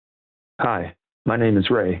Hi, my name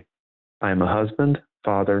is Ray. I am a husband,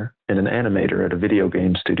 father, and an animator at a video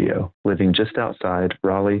game studio living just outside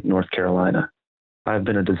Raleigh, North Carolina. I have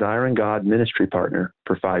been a Desiring God ministry partner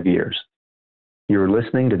for 5 years. You are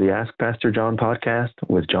listening to the Ask Pastor John podcast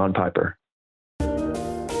with John Piper.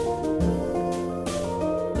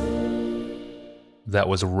 That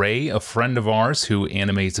was Ray, a friend of ours who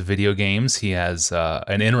animates video games. He has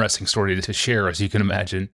an interesting story to share, as you can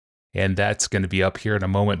imagine, and that's going to be up here in a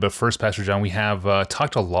moment. But first, Pastor John, we have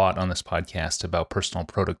talked a lot on this podcast about personal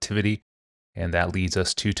productivity, and that leads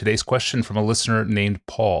us to today's question from a listener named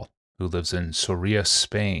Paul, who lives in Soria,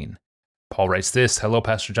 Spain. Paul writes this: Hello,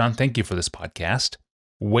 Pastor John. Thank you for this podcast.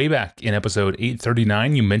 Way back in episode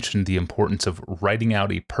 839, you mentioned the importance of writing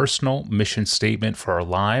out a personal mission statement for our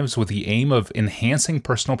lives with the aim of enhancing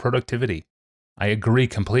personal productivity. I agree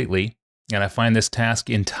completely, and I find this task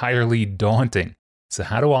entirely daunting. So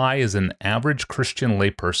how do I, as an average Christian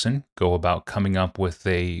layperson, go about coming up with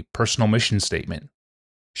a personal mission statement?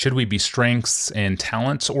 Should we be strengths and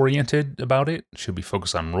talents oriented about it? Should we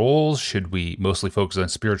focus on roles? Should we mostly focus on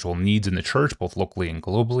spiritual needs in the church, both locally and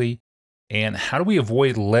globally? And how do we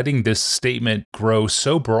avoid letting this statement grow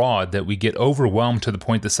so broad that we get overwhelmed to the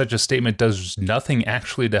point that such a statement does nothing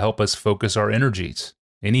actually to help us focus our energies?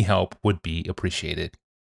 Any help would be appreciated.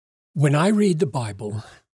 When I read the Bible,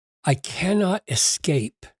 I cannot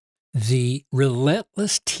escape the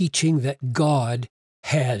relentless teaching that God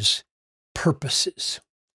has purposes.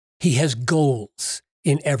 He has goals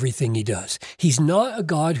in everything he does. He's not a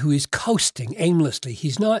God who is coasting aimlessly.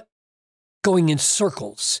 He's not going in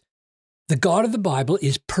circles. The God of the Bible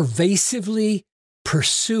is pervasively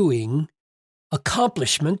pursuing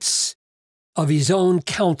accomplishments of his own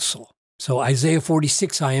counsel. So Isaiah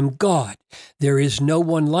 46, I am God. There is no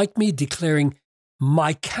one like me, declaring,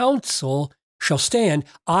 my counsel shall stand.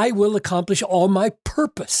 I will accomplish all my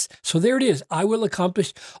purpose. So there it is. I will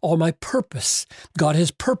accomplish all my purpose. God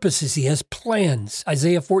has purposes. He has plans.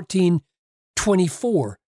 Isaiah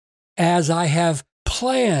 14:24. As I have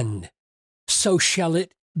planned, so shall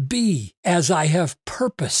it be. As I have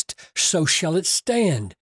purposed, so shall it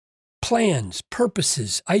stand. Plans,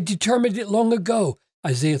 purposes. I determined it long ago.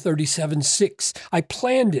 Isaiah 37:6. I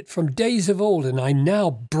planned it from days of old, and I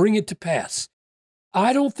now bring it to pass.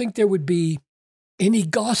 I don't think there would be any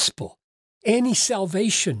gospel, any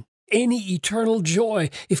salvation, any eternal joy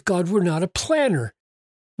if God were not a planner,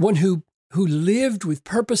 one who lived with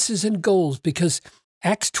purposes and goals, because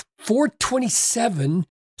Acts 4:27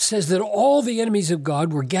 says that all the enemies of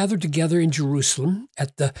God were gathered together in Jerusalem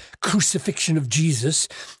at the crucifixion of Jesus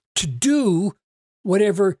to do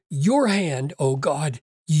whatever your hand, O God,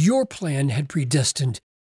 your plan had predestined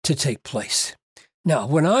to take place. Now,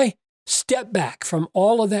 when I step back from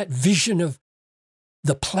all of that vision of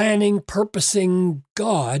the planning, purposing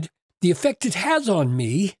God, the effect it has on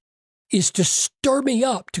me is to stir me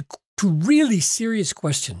up to really serious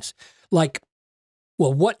questions like,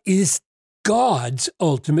 well, what is God's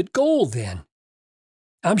ultimate goal then?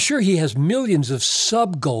 I'm sure he has millions of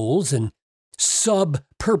sub-goals and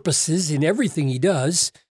sub-purposes in everything he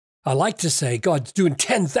does. I like to say God's doing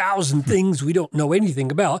 10,000 things we don't know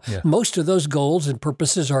anything about. Yeah. Most of those goals and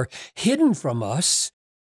purposes are hidden from us.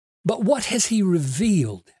 But what has he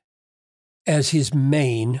revealed as his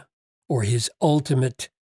main or his ultimate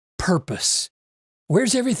purpose?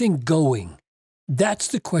 Where's everything going? That's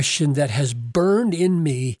the question that has burned in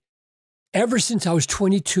me ever since I was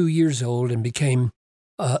 22 years old and became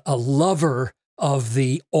a lover of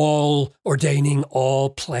the all-ordaining,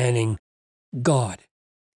 all-planning God.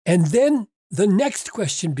 And then the next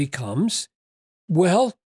question becomes,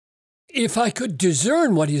 well, if I could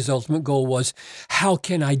discern what his ultimate goal was, how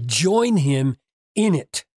can I join him in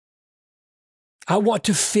it? I want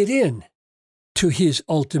to fit in to his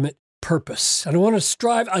ultimate purpose. I don't want to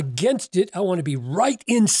strive against it. I want to be right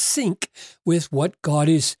in sync with what God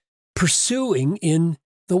is pursuing in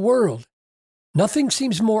the world. Nothing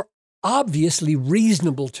seems more obviously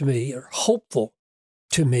reasonable to me or hopeful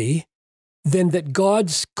to me than that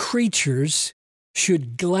God's creatures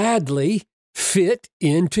should gladly fit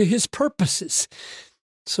into his purposes.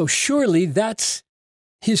 So surely that's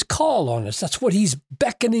his call on us. That's what he's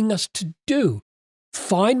beckoning us to do.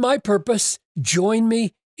 Find my purpose, join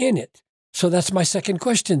me in it. So that's my second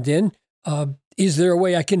question then. Is there a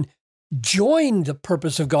way I can join the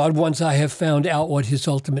purpose of God once I have found out what his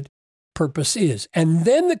ultimate purpose is? And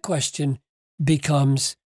then the question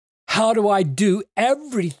becomes, how do I do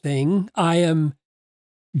everything I am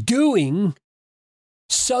doing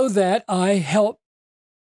so that I help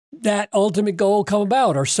that ultimate goal come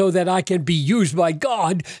about, or so that I can be used by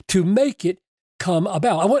God to make it come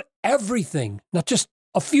about? I want everything, not just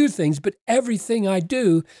a few things, but everything I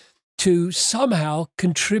do to somehow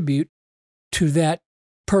contribute to that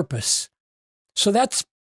purpose. So that's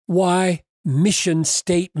why mission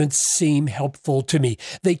statements seem helpful to me.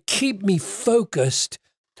 They keep me focused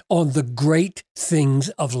on the great things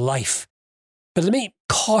of life. But let me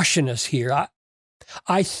caution us here.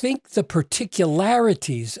 I think the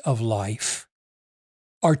particularities of life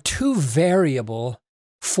are too variable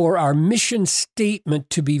for our mission statement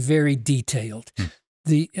to be very detailed.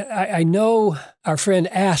 I know our friend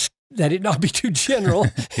asked that it not be too general.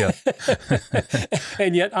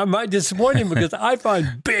 And yet I might disappoint him because I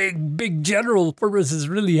find big general purposes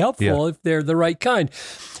really helpful if they're the right kind.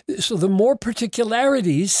 So the more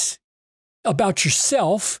particularities about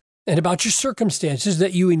yourself and about your circumstances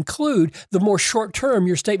that you include, the more short-term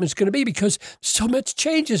your statement's going to be, because so much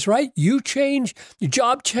changes, right? You change, your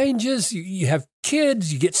job changes, you have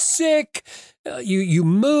kids, you get sick, you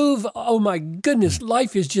move. Oh my goodness,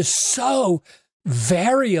 life is just so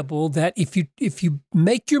variable that if you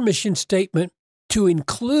make your mission statement to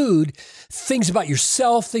include things about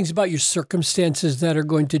yourself, things about your circumstances that are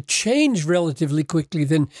going to change relatively quickly,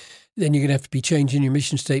 then you're going to have to be changing your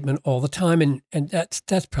mission statement all the time, and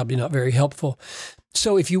that's probably not very helpful.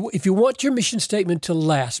 So if you want your mission statement to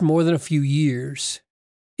last more than a few years,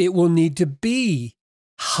 it will need to be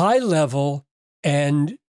high level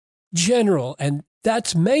and general, and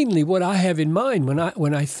that's mainly what I have in mind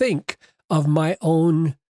when I think of my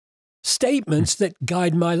own statements that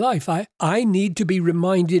guide my life. I need to be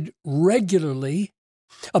reminded regularly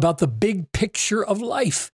about the big picture of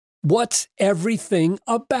life. What's everything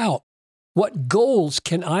about? What goals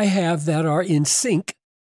can I have that are in sync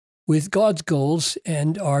with God's goals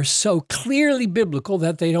and are so clearly biblical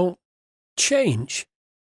that they don't change?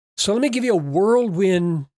 So let me give you a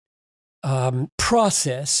whirlwind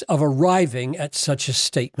process of arriving at such a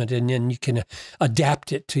statement, and then you can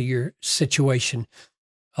adapt it to your situation.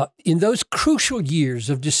 In those crucial years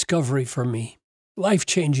of discovery for me,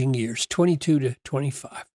 life-changing years, 22 to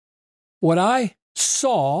 25, what I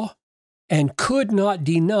saw and could not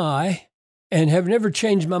deny and have never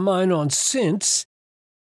changed my mind on since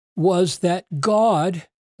was that God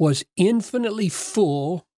was infinitely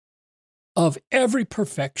full of every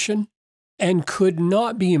perfection and could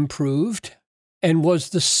not be improved, and was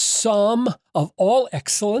the sum of all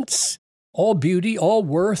excellence, all beauty, all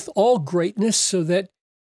worth, all greatness, so that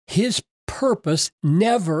his purpose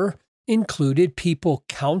never included people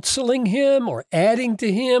counseling him or adding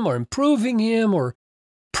to him or improving him or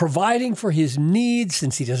providing for his needs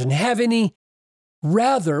since he doesn't have any.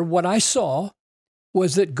 Rather, what I saw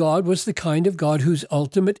was that God was the kind of God whose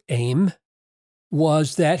ultimate aim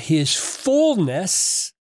was that his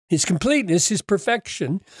fullness, his completeness, his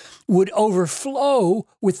perfection would overflow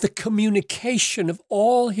with the communication of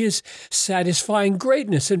all his satisfying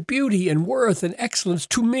greatness and beauty and worth and excellence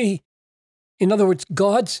to me. In other words,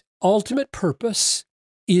 God's ultimate purpose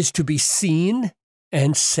is to be seen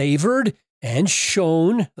and savored and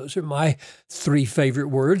shown. Those are my three favorite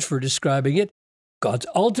words for describing it. God's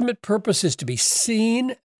ultimate purpose is to be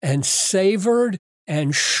seen and savored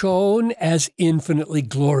and shown as infinitely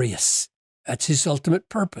glorious. That's his ultimate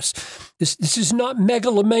purpose. This is not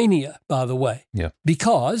megalomania, by the way,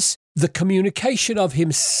 because the communication of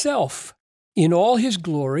himself in all his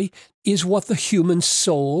glory is what the human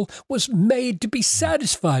soul was made to be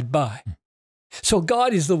satisfied by. So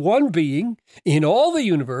God is the one being in all the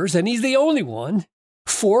universe, and he's the only one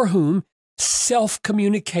for whom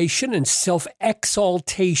self-communication and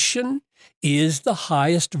self-exaltation is the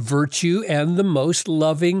highest virtue and the most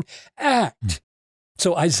loving act.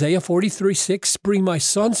 So Isaiah 43:6, bring my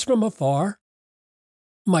sons from afar,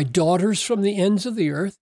 my daughters from the ends of the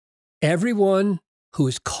earth, everyone who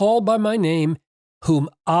is called by my name, whom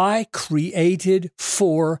I created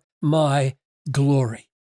for my glory.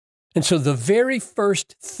 And so the very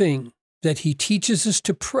first thing that he teaches us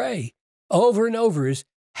to pray over and over is,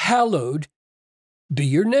 hallowed be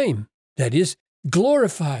your name. That is,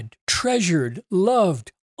 glorified, treasured,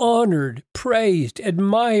 loved, honored, praised,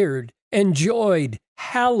 admired, enjoyed.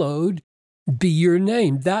 Hallowed be your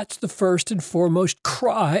name. That's the first and foremost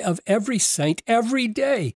cry of every saint every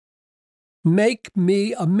day. Make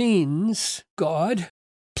me a means, God,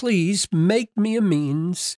 please make me a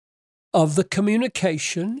means of the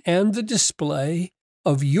communication and the display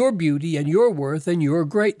of your beauty and your worth and your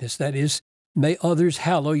greatness. That is, may others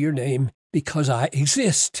hallow your name because I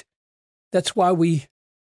exist. That's why we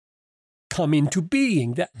come into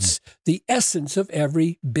being. That's the essence of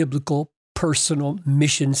every biblical personal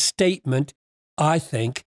mission statement, I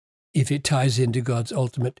think, if it ties into God's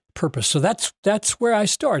ultimate purpose. So that's where I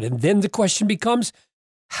start. And then the question becomes,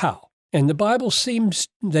 how? And the Bible seems,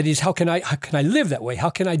 that is, how can I live that way? How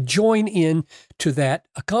can I join in to that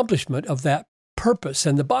accomplishment of that purpose?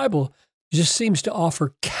 And the Bible just seems to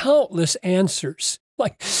offer countless answers.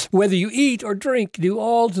 Like, whether you eat or drink, do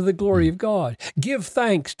all to the glory of God. Give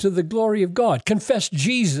thanks to the glory of God. Confess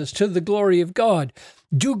Jesus to the glory of God.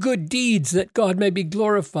 Do good deeds that God may be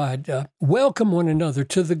glorified. Welcome one another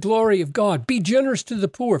to the glory of God. Be generous to the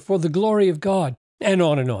poor for the glory of God. And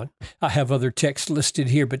on and on. I have other texts listed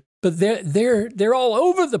here, but they're all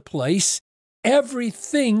over the place.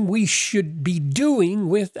 Everything we should be doing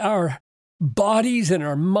with our bodies and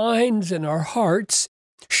our minds and our hearts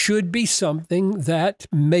should be something that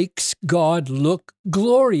makes God look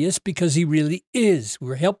glorious, because he really is.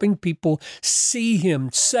 We're helping people see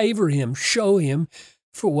him, savor him, show him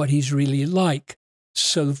for what he's really like.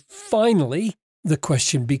 So finally, the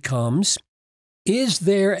question becomes, is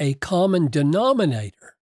there a common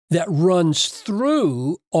denominator that runs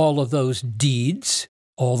through all of those deeds,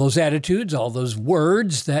 all those attitudes, all those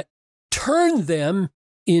words that turn them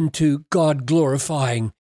into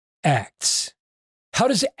God-glorifying acts? How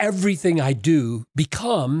does everything I do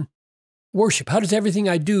become worship? How does everything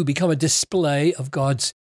I do become a display of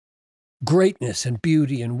God's greatness and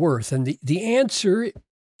beauty and worth? And the answer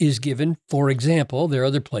is given, for example, there are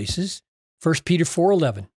other places, 1 Peter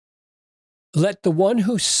 4:11. Let the one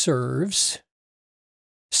who serves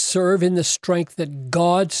serve in the strength that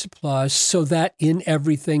God supplies, so that in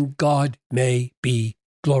everything God may be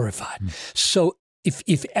glorified. So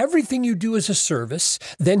if everything you do is a service,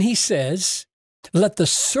 then he says, let the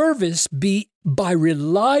service be by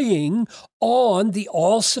relying on the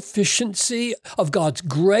all-sufficiency of God's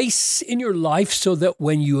grace in your life, so that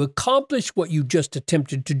when you accomplish what you just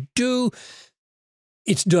attempted to do,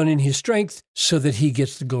 it's done in his strength, so that he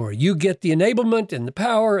gets the glory. You get the enablement and the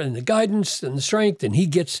power and the guidance and the strength, and he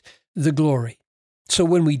gets the glory. So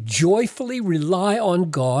when we joyfully rely on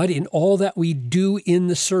God in all that we do in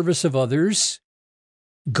the service of others,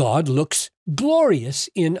 God looks glorious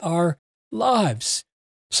in our lives.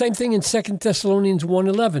 Same thing in 2 Thessalonians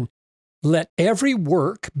 1:11. Let every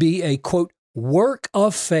work be a, quote, work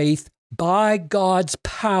of faith by God's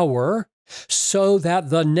power, so that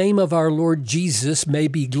the name of our Lord Jesus may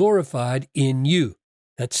be glorified in you.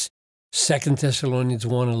 That's 2 Thessalonians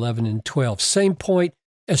 1:11 and 12. Same point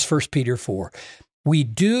as 1 Peter 4. We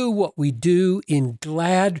do what we do in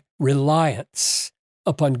glad reliance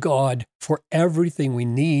upon God for everything we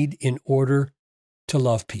need in order to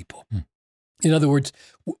love people. In other words,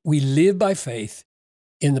 we live by faith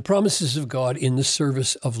in the promises of God in the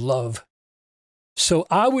service of love. So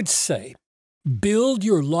I would say, build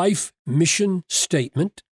your life mission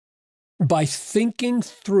statement by thinking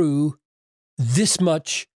through this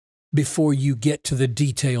much before you get to the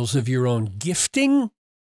details of your own gifting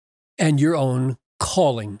and your own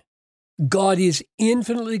calling. God is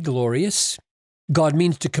infinitely glorious. God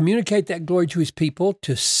means to communicate that glory to his people,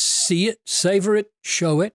 to see it, savor it,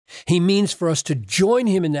 show it. He means for us to join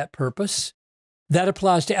him in that purpose. That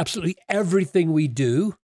applies to absolutely everything we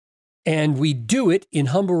do. And we do it in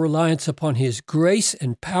humble reliance upon his grace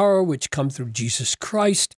and power, which come through Jesus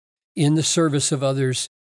Christ in the service of others.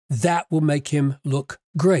 That will make him look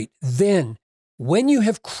great. Then, when you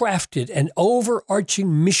have crafted an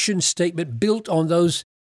overarching mission statement built on those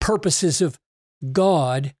purposes of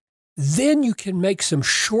God, then you can make some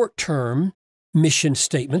short-term mission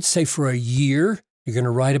statements, say for a year. You're going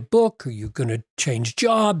to write a book, or you're going to change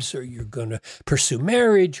jobs, or you're going to pursue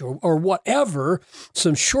marriage, or whatever,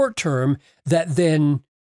 some short-term that then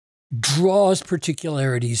draws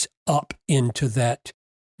particularities up into that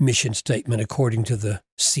mission statement according to the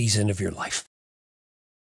season of your life.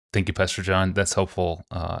 Thank you, Pastor John. That's helpful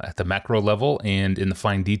at the macro level and in the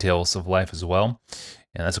fine details of life as well.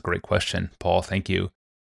 And that's a great question, Paul. Thank you.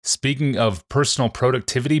 Speaking of personal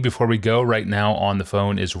productivity, before we go, right now on the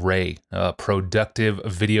phone is Ray, a productive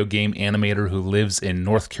video game animator who lives in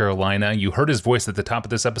North Carolina. You heard his voice at the top of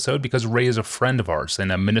this episode because Ray is a friend of ours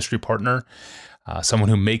and a ministry partner, someone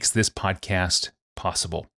who makes this podcast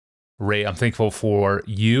possible. Ray, I'm thankful for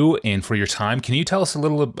you and for your time. Can you tell us a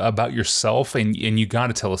little about yourself? And you got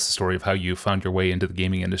to tell us the story of how you found your way into the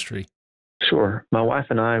gaming industry. Sure. My wife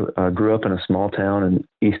and I grew up in a small town in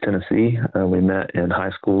East Tennessee. We met in high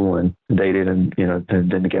school and dated, and have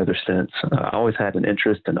been together since. I always had an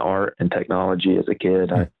interest in art and technology as a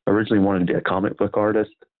kid. I originally wanted to be a comic book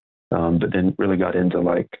artist, but then really got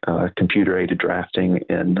into computer-aided drafting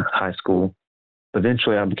in high school.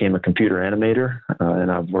 Eventually, I became a computer animator,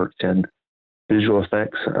 and I've worked in visual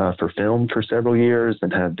effects for film for several years,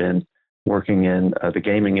 and have been working in the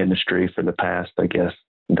gaming industry for the past,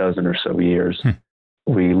 dozen or so years.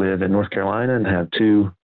 We live in North Carolina and have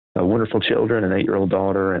two wonderful children, an 8-year-old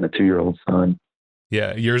daughter and a 2-year-old son.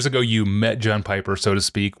 Yeah, years ago you met John Piper, so to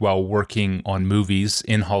speak, while working on movies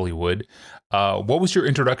in Hollywood. What was your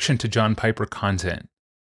introduction to John Piper content?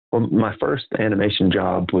 Well, my first animation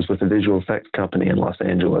job was with a visual effects company in Los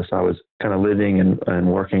Angeles. I was kind of living and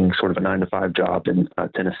working sort of a 9-to-5 job in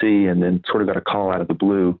Tennessee, and then sort of got a call out of the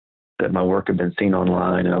blue that my work had been seen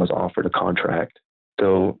online, and I was offered a contract.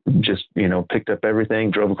 So just, picked up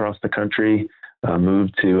everything, drove across the country,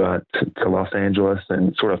 moved to Los Angeles,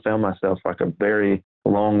 and sort of found myself like a very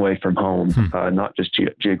long way from home, not just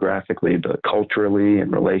geographically, but culturally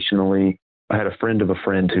and relationally. I had a friend of a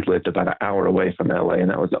friend who lived about an hour away from LA, and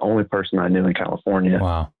that was the only person I knew in California.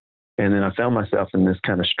 Wow. And then I found myself in this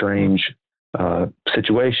kind of strange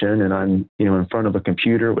situation, and I'm, in front of a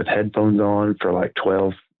computer with headphones on for like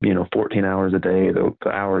 12, 14 hours a day. The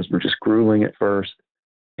hours were just grueling at first.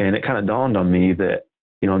 And it kind of dawned on me that,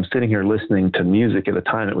 I'm sitting here listening to music. At the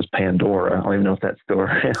time, it was Pandora. I don't even know if that's still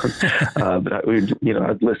around. But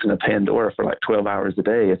I'd listen to Pandora for like 12 hours a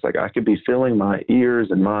day. It's like I could be filling my ears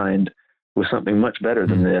and mind with something much better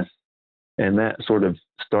than this. And that sort of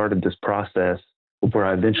started this process where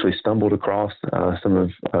I eventually stumbled across some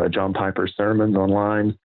of John Piper's sermons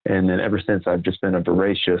online. And then ever since, I've just been a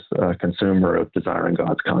voracious consumer of Desiring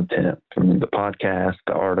God's content, from the podcast,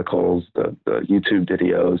 the articles, the YouTube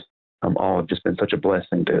videos. All have just been such a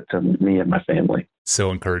blessing to me and my family. So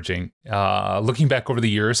encouraging. Looking back over the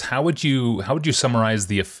years, how would you summarize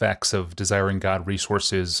the effects of Desiring God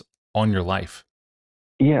resources on your life?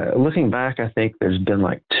 Yeah, looking back, I think there's been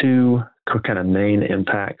like 2 kind of main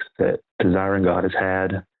impacts that Desiring God has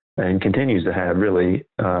had and continues to have, really.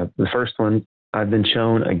 The first one, I've been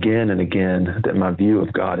shown again and again that my view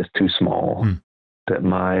of God is too small, that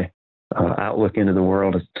my outlook into the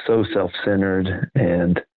world is so self-centered,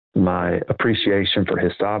 and my appreciation for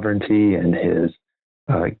his sovereignty and his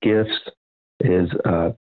gifts is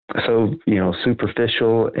so,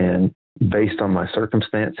 superficial and based on my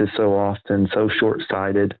circumstances so often, so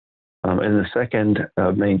short-sighted. And the second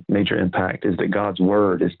major impact is that God's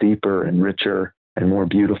word is deeper and richer and more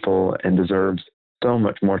beautiful and deserves so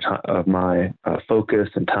much more of my focus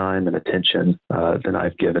and time and attention than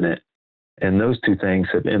I've given it. And those 2 things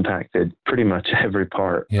have impacted pretty much every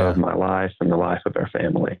part of my life and the life of our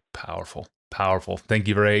family. Powerful. Powerful. Thank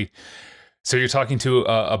you, Ray. So you're talking to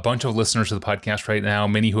a bunch of listeners of the podcast right now,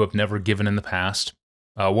 many who have never given in the past.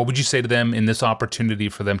 What would you say to them in this opportunity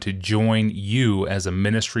for them to join you as a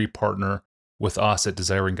ministry partner with us at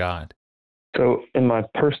Desiring God? So in my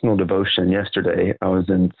personal devotion yesterday, I was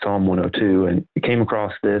in Psalm 102 and came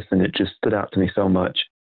across this, and it just stood out to me so much.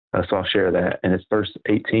 So I'll share that. And it's verse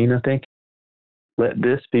 18, I think. Let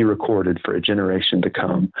this be recorded for a generation to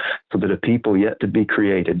come, so that a people yet to be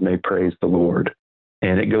created may praise the Lord.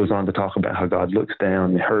 And it goes on to talk about how God looks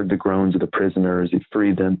down, he heard the groans of the prisoners, he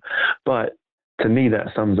freed them. But to me,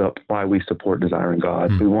 that sums up why we support Desiring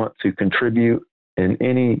God. We want to contribute in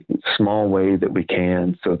any small way that we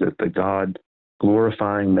can, so that the God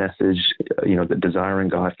glorifying message, that Desiring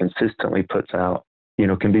God consistently puts out,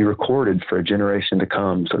 can be recorded for a generation to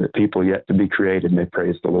come, so that people yet to be created may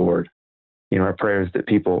praise the Lord. Our prayer is that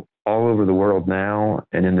people all over the world now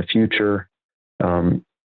and in the future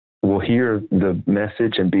will hear the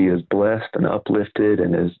message and be as blessed and uplifted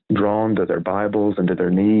and as drawn to their Bibles and to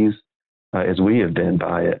their knees as we have been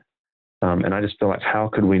by it. And I just feel like, how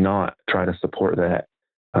could we not try to support that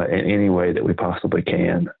in any way that we possibly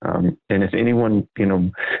can? And if anyone,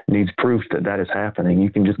 needs proof that that is happening, you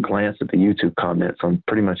can just glance at the YouTube comments on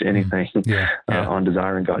pretty much anything on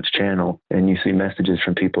Desiring God's channel, and you see messages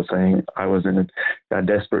from people saying, I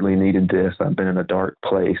desperately needed this. I've been in a dark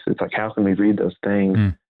place. It's like, how can we read those things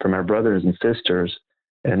from our brothers and sisters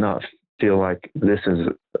and not feel like this is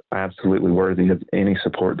absolutely worthy of any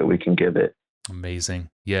support that we can give it? Amazing.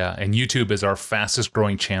 Yeah. And YouTube is our fastest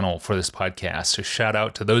growing channel for this podcast. So shout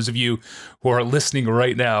out to those of you who are listening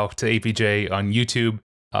right now to APJ on YouTube.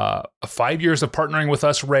 5 years of partnering with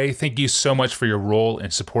us, Ray. Thank you so much for your role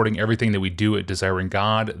in supporting everything that we do at Desiring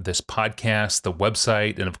God, this podcast, the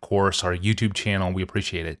website, and of course, our YouTube channel. We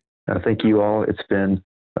appreciate it. Thank you all. It's been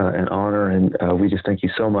an honor, and we just thank you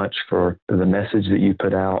so much for the message that you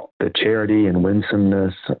put out, the charity and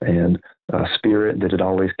winsomeness and spirit that it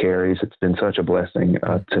always carries. It's been such a blessing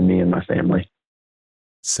to me and my family.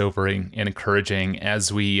 Sobering and encouraging.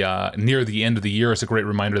 As we near the end of the year, it's a great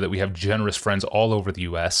reminder that we have generous friends all over the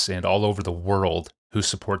U.S. and all over the world who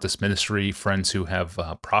support this ministry, friends who have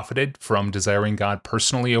profited from Desiring God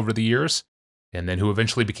personally over the years, and then who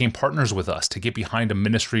eventually became partners with us to get behind a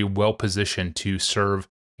ministry well-positioned to serve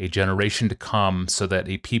a generation to come, so that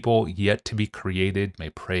a people yet to be created may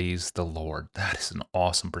praise the Lord. That is an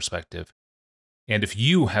awesome perspective. And if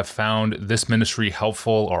you have found this ministry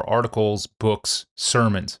helpful, our articles, books,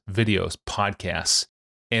 sermons, videos, podcasts,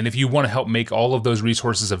 and if you want to help make all of those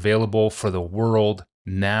resources available for the world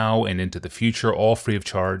now and into the future, all free of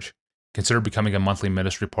charge, consider becoming a monthly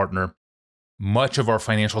ministry partner. Much of our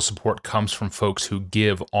financial support comes from folks who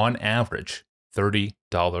give, on average,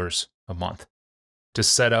 $30 a month. To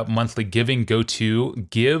set up monthly giving, go to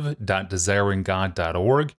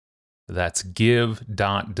give.desiringgod.org. That's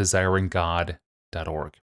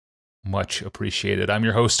give.desiringgod.org. Much appreciated. I'm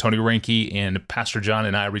your host, Tony Reinke, and Pastor John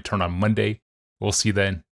and I return on Monday. We'll see you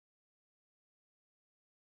then.